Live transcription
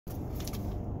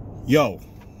Yo,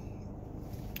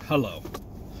 hello.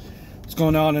 What's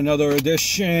going on? Another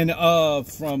edition of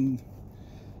From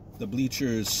the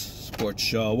Bleachers Sports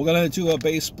Show. We're gonna do a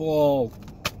baseball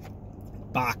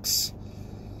box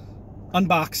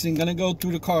unboxing. Gonna go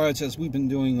through the cards as we've been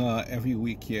doing every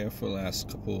week here for the last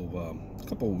couple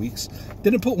of weeks.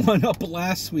 Didn't put one up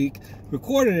last week.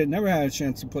 Recorded it, never had a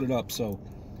chance to put it up. So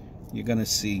you're gonna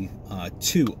see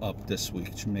two up this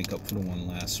week to make up for the one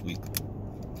last week.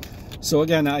 So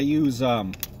again, I use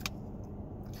a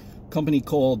company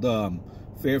called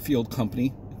Fairfield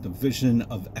Company, Division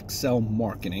of Excel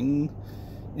Marketing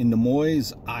in Des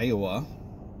Moines, Iowa.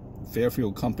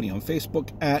 Fairfield Company on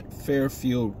Facebook, at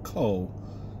Fairfield Co.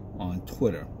 on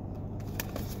Twitter.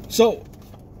 So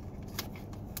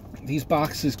these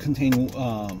boxes contain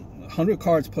 100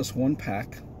 cards plus one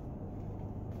pack,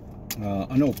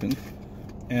 unopened,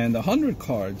 and the 100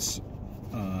 cards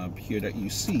here that you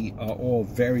see are all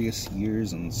various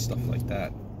years and stuff like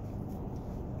that.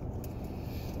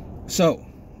 So,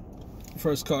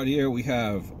 first card here we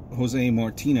have Jose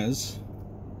Martinez,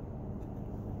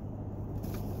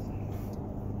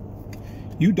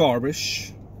 Yu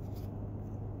Darvish.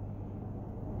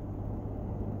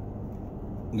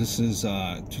 This is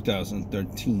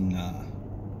 2013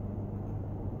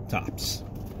 Topps.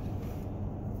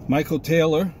 Michael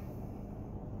Taylor,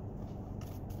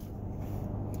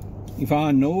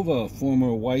 Ivan Nova,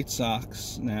 former White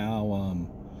Sox, now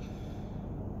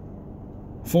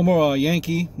former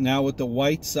Yankee, now with the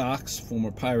White Sox,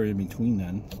 former Pirate in between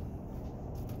then.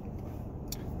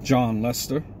 John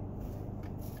Lester,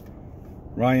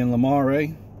 Ryan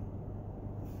Lamare,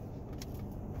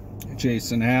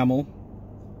 Jason Hamill.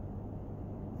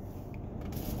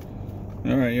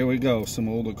 All right, here we go. Some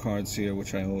older cards here,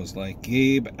 which I always like.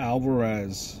 Gabe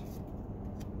Alvarez.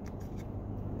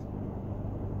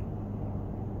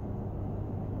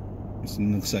 This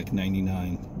looks like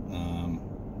 99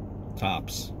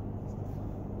 Topps.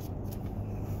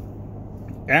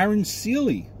 Aaron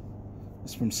Seeley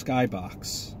is from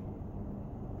Skybox.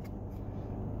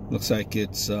 Looks like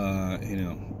it's,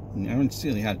 Aaron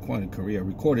Seeley had quite a career.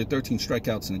 Recorded 13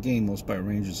 strikeouts in a game, most by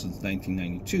Rangers since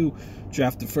 1992.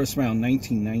 Drafted first round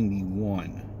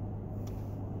 1991.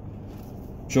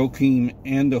 Joakim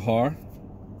Andahar.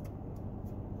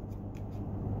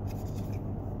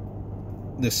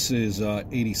 This is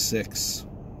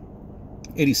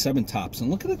 87 Topps.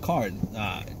 And look at the card.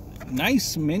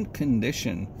 Nice mint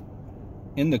condition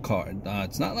in the card.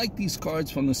 It's not like these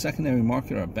cards from the secondary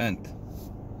market are bent.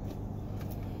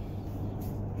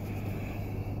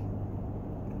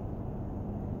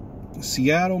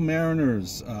 Seattle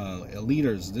Mariners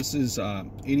leaders. This is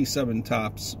 87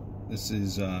 Topps. This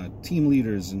is team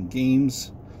leaders in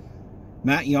games.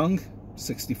 Matt Young,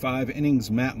 65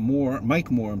 innings. Mike Moore,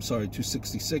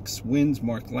 266 wins.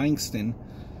 Mark Langston,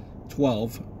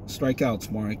 12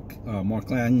 strikeouts. Mark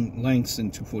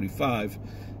Langston, 245.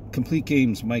 Complete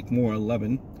games, Mike Moore,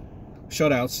 11.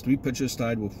 Shutouts, 3 pitchers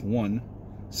tied with 1.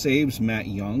 Saves, Matt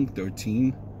Young,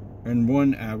 13. Earned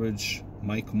run average,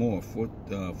 Mike Moore,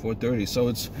 430. So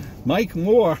it's Mike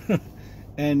Moore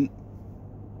and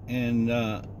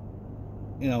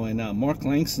Mark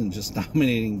Langston just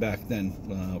dominating back then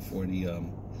for the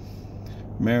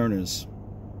Mariners.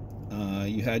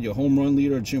 You had your home run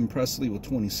leader, Jim Presley, with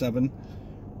 27.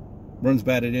 Runs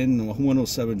batted in,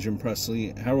 107, Jim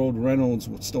Presley. Harold Reynolds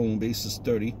with stolen bases,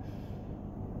 30.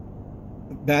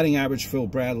 Batting average, Phil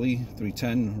Bradley,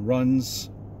 310. Runs,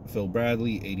 Phil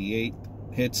Bradley, 88.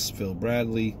 Hits, Phil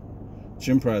Bradley.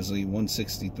 Jim Presley,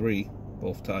 163.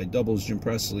 Both tied. Doubles, Jim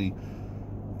Presley,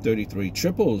 33.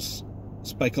 Triples,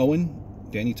 Spike Owen,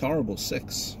 Danny Tarable,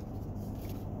 6.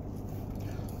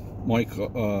 Mike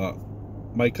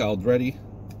Aldretti.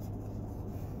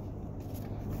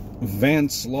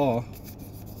 Vance Law.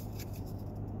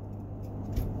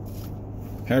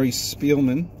 Harry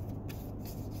Spielman.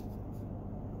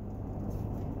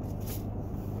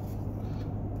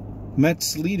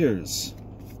 Mets leaders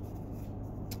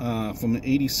from the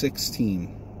 86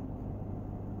 team.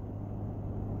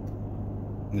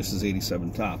 This is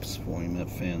 87 Topps for you Met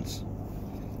fans.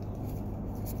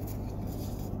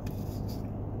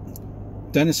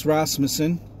 Dennis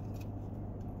Rasmussen,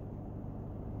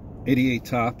 88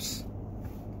 Topps.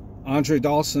 Andre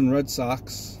Dawson, Red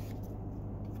Sox.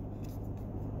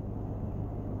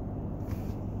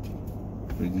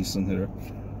 Pretty decent hitter.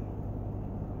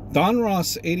 Don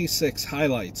Ross, 86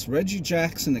 highlights. Reggie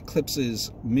Jackson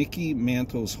eclipses Mickey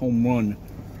Mantle's home run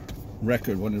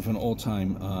record, one of an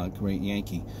all-time great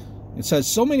Yankee. It says,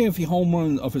 so many of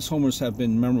his homers have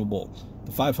been memorable.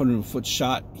 The 500-foot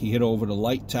shot he hit over the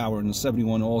light tower in the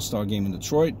 '71 All-Star game in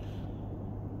Detroit.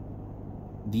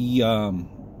 the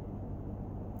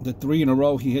 3 in a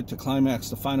row he hit to climax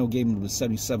the final game of the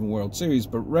 '77 World Series.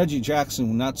 But Reggie Jackson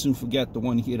will not soon forget the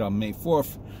one he hit on May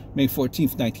 14th,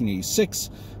 1986,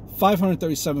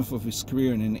 537th of his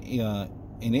career, and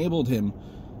enabled him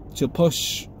to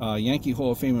push Yankee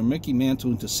Hall of Famer Mickey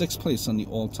Mantle into 6th place on the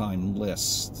all-time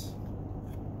list.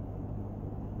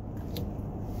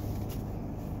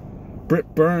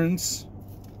 Britt Burns,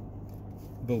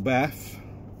 Bill Baff,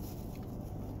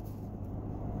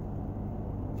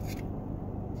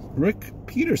 Rick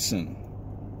Peterson.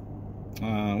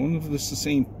 I wonder if this is the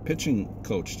same pitching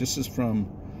coach. This is from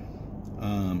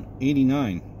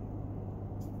 89.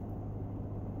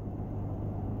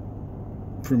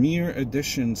 Premier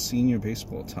Edition Senior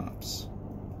Baseball Tops.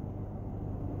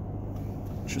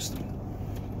 Interesting.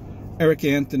 Eric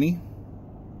Anthony,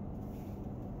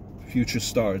 future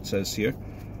star, it says here.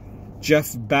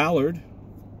 Jeff Ballard.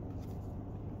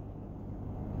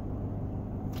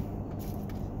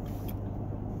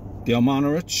 Dale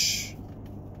Monterich.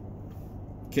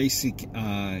 Casey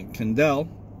Kendall.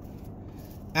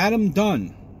 Adam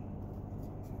Dunn.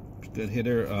 Good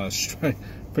hitter.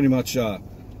 Pretty much, you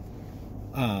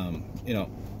know,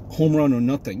 home run or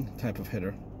nothing type of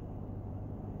hitter.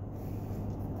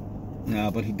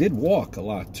 But he did walk a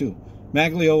lot, too.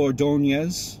 Maglio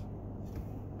Ordonez.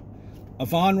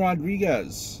 Ivan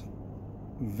Rodriguez,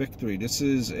 Victory. This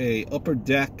is a Upper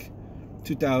Deck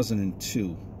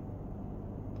 2002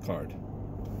 card.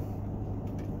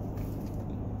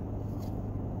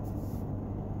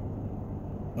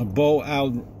 A Bo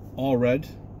Allred.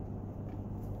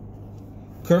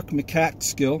 Kirk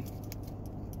McCaskill.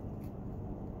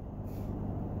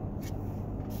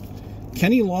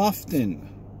 Kenny Lofton.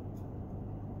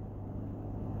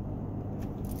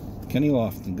 Kenny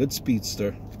Lofton, good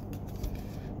speedster.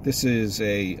 This is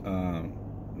a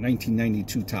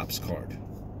 1992 Topps card.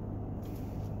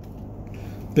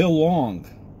 Bill Long,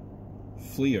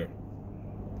 Fleer.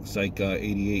 Looks like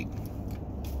 88.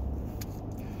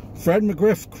 Fred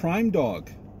McGriff, Crime Dog.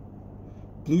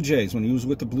 Blue Jays, when he was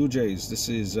with the Blue Jays. This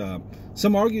is,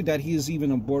 some argue that he is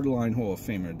even a borderline Hall of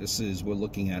Famer. This is, we're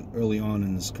looking at early on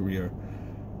in his career.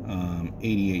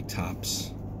 88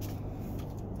 Topps.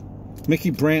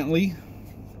 Mickey Brantley.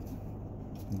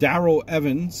 Darrell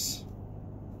Evans,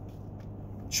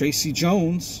 Tracy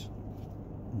Jones,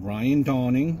 Ryan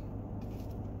Dawning,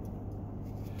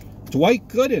 Dwight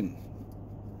Gooden,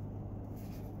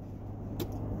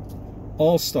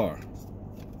 All-Star,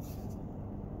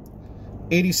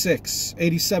 86,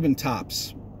 87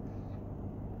 Topps,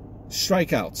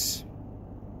 strikeouts,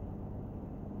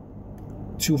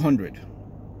 200.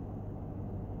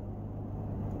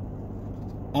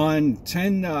 On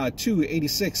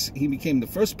 10/2/86, he became the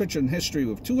first pitcher in history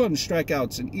with 200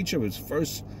 strikeouts in each of his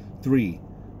first 3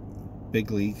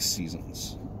 big league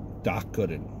seasons. Doc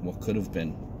Gooden. What could have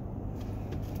been?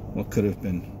 What could have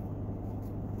been?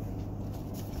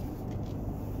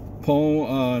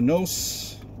 Paul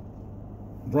Nose,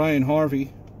 Brian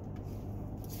Harvey,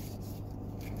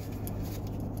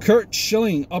 Kurt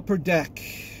Schilling, Upper Deck.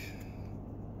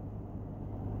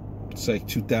 It's like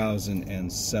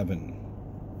 2007.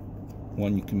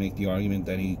 One, you can make the argument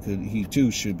that he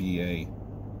too should be a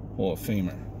Hall of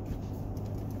Famer.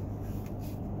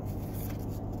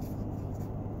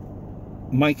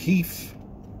 Mike Heath,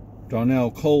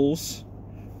 Darnell Coles,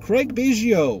 Craig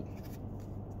Biggio,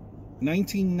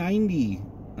 1990.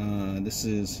 This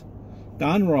is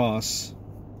Don Ross,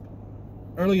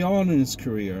 early on in his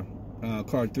career,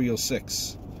 card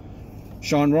 306.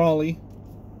 Sean Raleigh,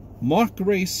 Mark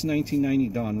Grace, 1990,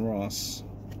 Don Ross.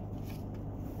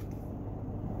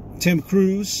 Tim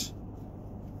Cruz,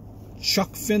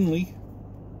 Chuck Finley,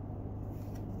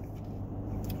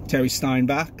 Terry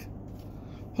Steinbach,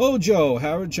 Hojo,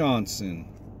 Howard Johnson,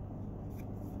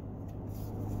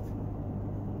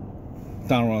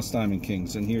 Don Ross Diamond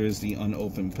Kings. And here is the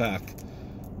unopened pack.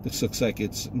 This looks like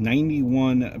it's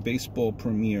 91 Baseball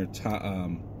Premier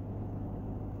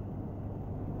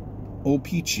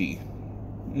O-Pee-Chee.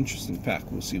 Interesting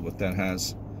pack. We'll see what that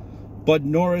has. Bud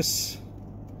Norris,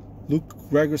 Luke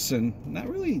Gregerson. Not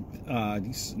really,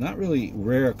 these not really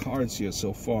rare cards here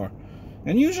so far.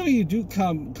 And usually you do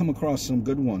come across some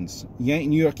good ones.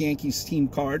 New York Yankees team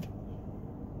card.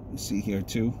 You see here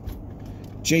too.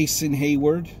 Jason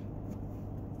Hayward,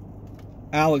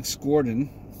 Alex Gordon,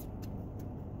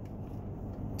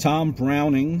 Tom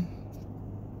Browning,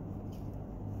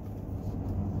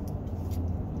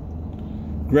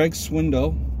 Greg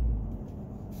Swindell,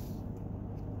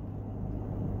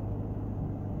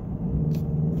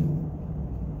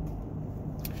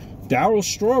 Darryl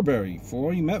Strawberry. For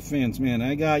all you Met fans, man,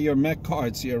 I got your Met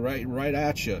cards here right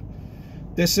at you.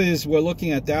 We're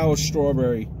looking at Dallas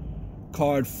Strawberry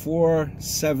card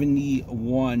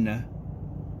 471,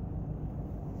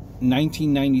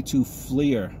 1992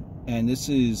 Fleer, and this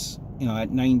is, you know,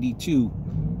 at 92.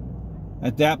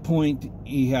 At that point,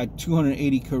 he had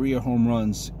 280 career home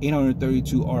runs,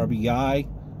 832 RBI,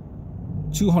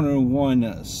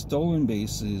 201 stolen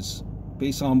bases,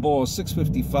 base on balls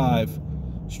 655,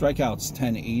 strikeouts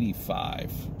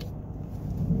 1085.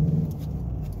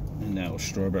 And now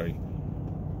Strawberry.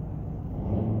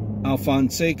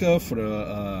 Alfonseca for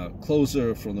the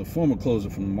closer, from the former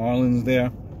closer from the Marlins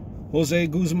there. Jose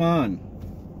Guzman.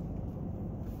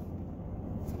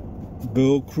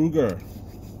 Bill Kruger.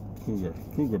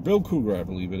 Bill Kruger, I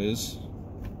believe it is.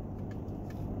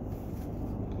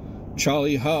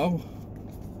 Charlie Howe.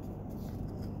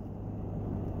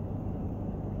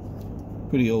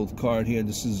 Pretty old card here.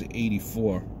 This is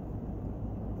 84.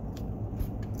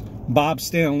 Bob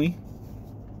Stanley.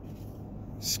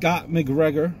 Scott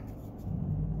McGregor.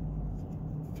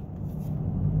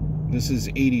 This is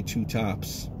 82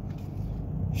 tops.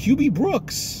 Hubie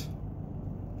Brooks.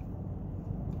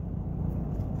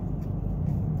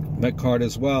 That card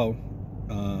as well.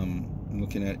 I'm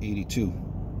looking at 82.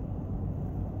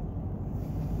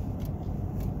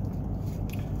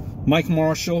 Mike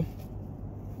Marshall.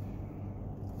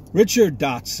 Richard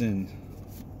Dotson.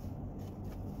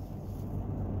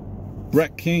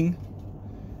 Brett King.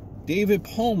 David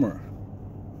Palmer.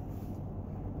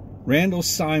 Randall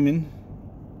Simon.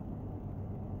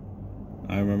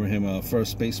 I remember him,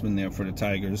 first baseman there for the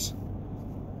Tigers.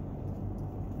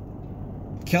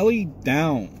 Kelly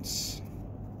Downs.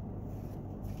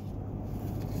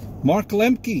 Mark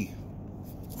Lemke,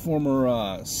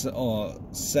 former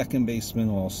second baseman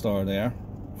all-star there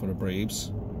for the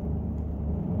Braves.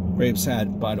 Braves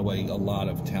had, by the way, a lot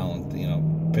of talent, you know,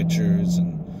 pitchers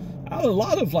and a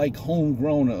lot of like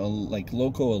homegrown, like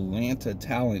local Atlanta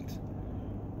talent.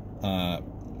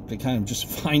 They kind of just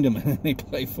find them and they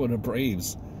play for the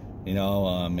Braves. You know,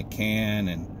 McCann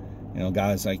and, you know,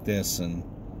 guys like this, and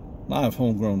a lot of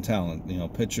homegrown talent, you know,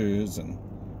 pitchers and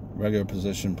regular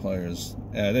position players.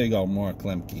 There you go, Mark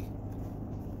Lemke.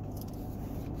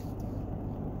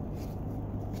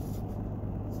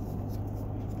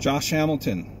 Josh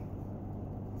Hamilton.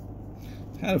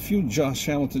 Had a few Josh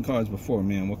Hamilton cards before,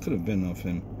 man. What could have been of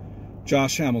him?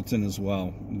 Josh Hamilton as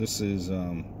well. This is,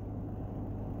 you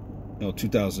know,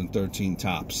 2013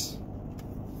 tops.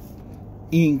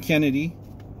 Ian Kennedy.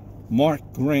 Mark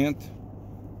Grant.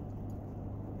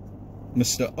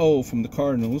 Mr. O from the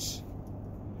Cardinals.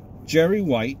 Jerry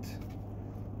White.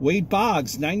 Wade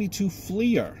Boggs, 92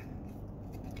 Fleer.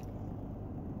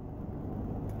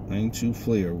 92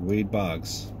 Fleer, Wade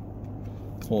Boggs.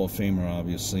 Hall of Famer,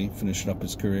 obviously. Finished up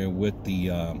his career with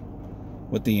the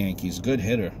Yankees. Good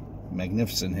hitter.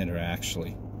 Magnificent hitter,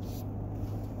 actually.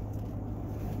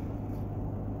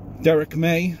 Derek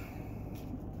May.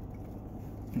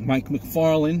 Mike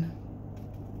McFarland.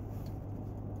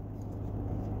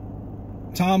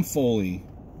 Tom Foley.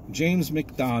 James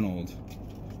McDonald.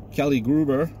 Kelly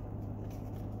Gruber.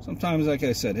 Sometimes, like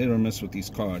I said, hit or miss with these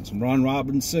cards. Ron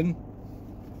Robinson.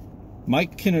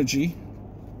 Mike Kinergy.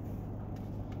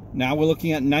 Now we're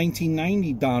looking at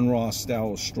 1990 Don Ross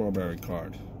Dallas Strawberry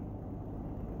card.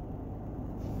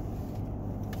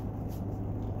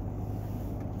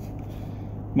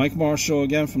 Mike Marshall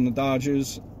again from the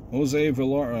Dodgers. Jose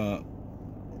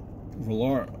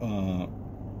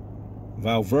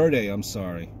Valverde, I'm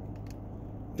sorry.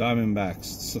 Diamondbacks.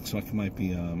 This looks like it might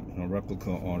be a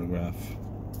replica autograph.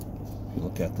 If you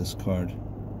look at this card.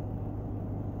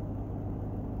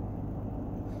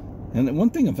 And one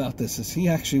thing about this is he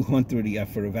actually went through the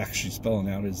effort of actually spelling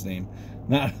out his name.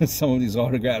 Not some of these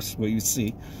autographs where you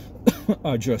see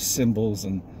are just symbols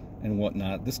and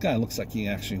whatnot. This guy looks like he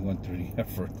actually went through the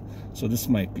effort. So this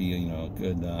might be, you know, a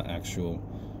good actual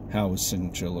how his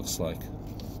signature looks like.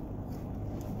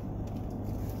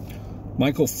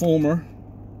 Michael Fulmer.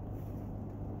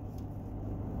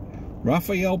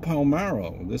 Rafael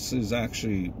Palmeiro. This is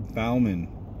actually Bauman.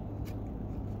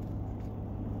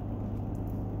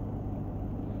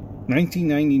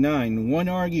 1999. One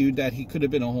argued that he could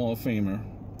have been a Hall of Famer.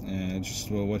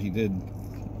 Just what he did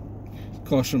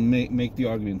caused him make the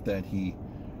argument that he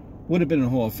would have been a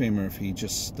Hall of Famer if he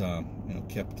just you know,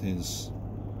 kept his,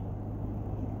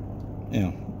 you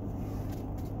know.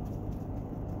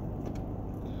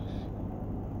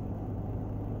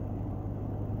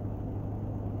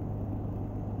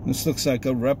 This looks like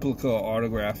a replica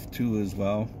autograph too as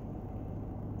well.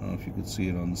 I don't know if you could see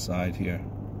it on the side here.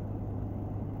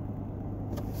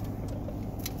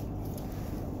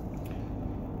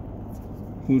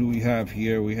 Who do we have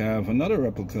here? We have another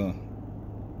replica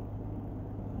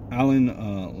Alan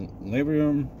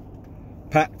Laverium,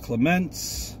 Pat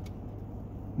Clements,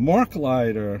 Mark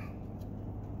Leiter,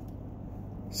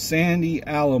 Sandy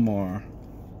Alomar,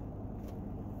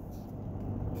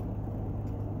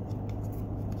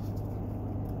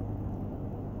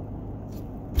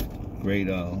 great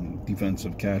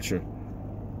defensive catcher.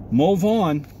 Mo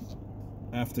Vaughn,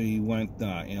 after he went,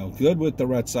 good with the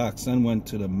Red Sox, then went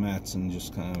to the Mets and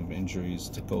just kind of injuries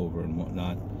took over and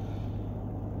whatnot.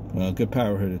 Good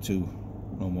power hitter too,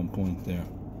 at one point there.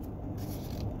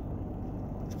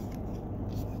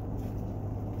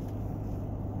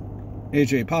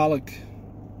 AJ Pollock,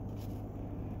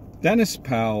 Dennis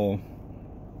Powell,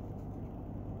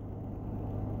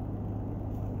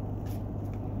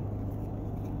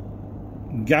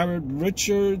 Garrett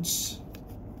Richards,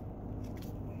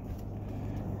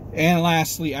 and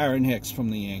lastly Aaron Hicks from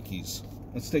the Yankees.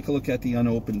 Let's take a look at the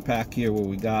unopened pack here. What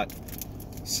we got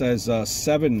says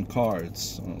 7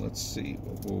 cards. Let's see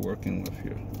what we're working with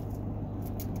here.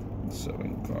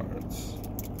 7 cards.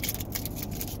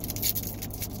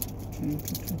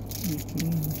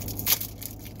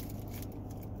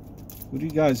 What do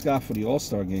you guys got for the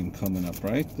All-Star game coming up,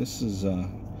 right? This is a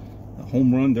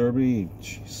home run derby.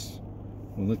 Jeez.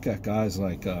 We'll look at guys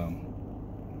like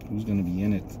who's going to be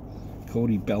in it.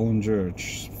 Cody Bellinger.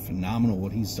 It's phenomenal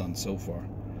what he's done so far.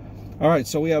 All right,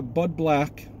 so we have Bud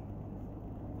Black,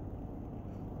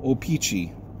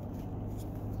 Opeachy,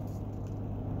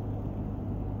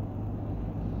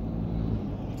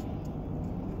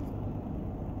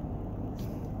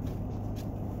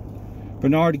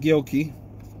 Bernard Gilkey,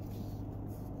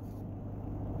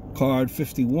 card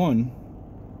 51,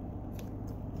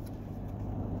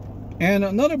 and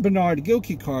another Bernard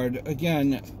Gilkey card,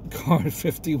 again, card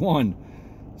 51.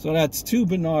 So that's 2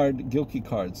 Bernard Gilkey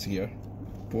cards here.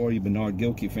 For all you Bernard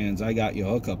Gilkey fans, I got your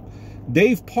hookup.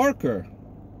 Dave Parker,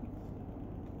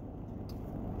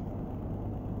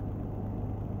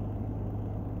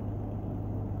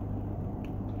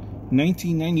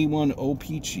 '91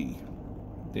 Opeachy,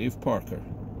 Dave Parker.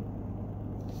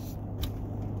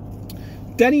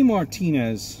 Denny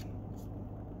Martinez,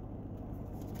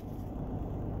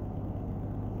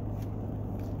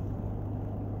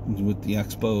 with the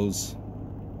Expos.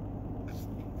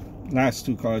 Last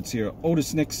 2 cards here.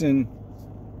 Otis Nixon,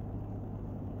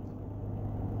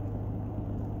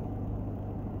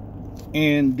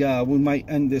 and we might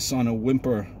end this on a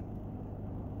whimper.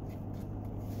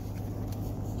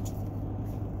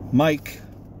 Mike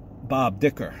Bob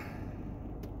Dicker,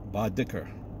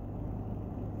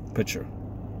 pitcher.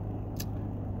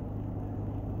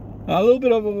 A little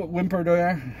bit of a whimper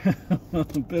there. A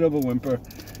bit of a whimper.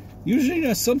 Usually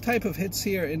there's some type of hits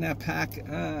here in that pack.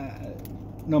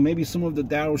 No, maybe some of the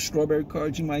Darryl Strawberry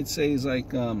cards, you might say, is like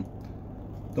the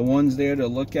ones there to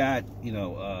look at. You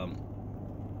know,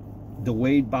 the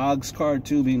Wade Boggs card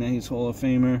too, being that he's Hall of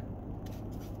Famer.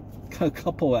 A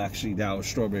couple actually Darryl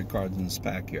Strawberry cards in this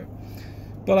pack here.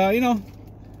 But you know,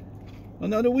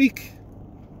 another week,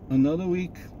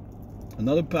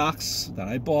 another box that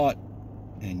I bought,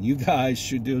 and you guys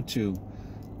should do too.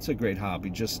 It's a great hobby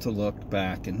just to look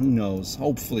back, and who knows,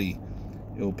 hopefully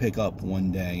it will pick up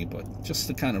one day, but just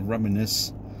to kind of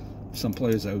reminisce some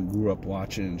players that we grew up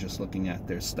watching and just looking at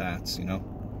their stats, you know.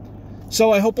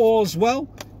 So I hope all is well,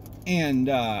 and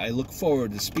I look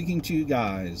forward to speaking to you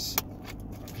guys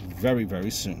very, very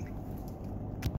soon.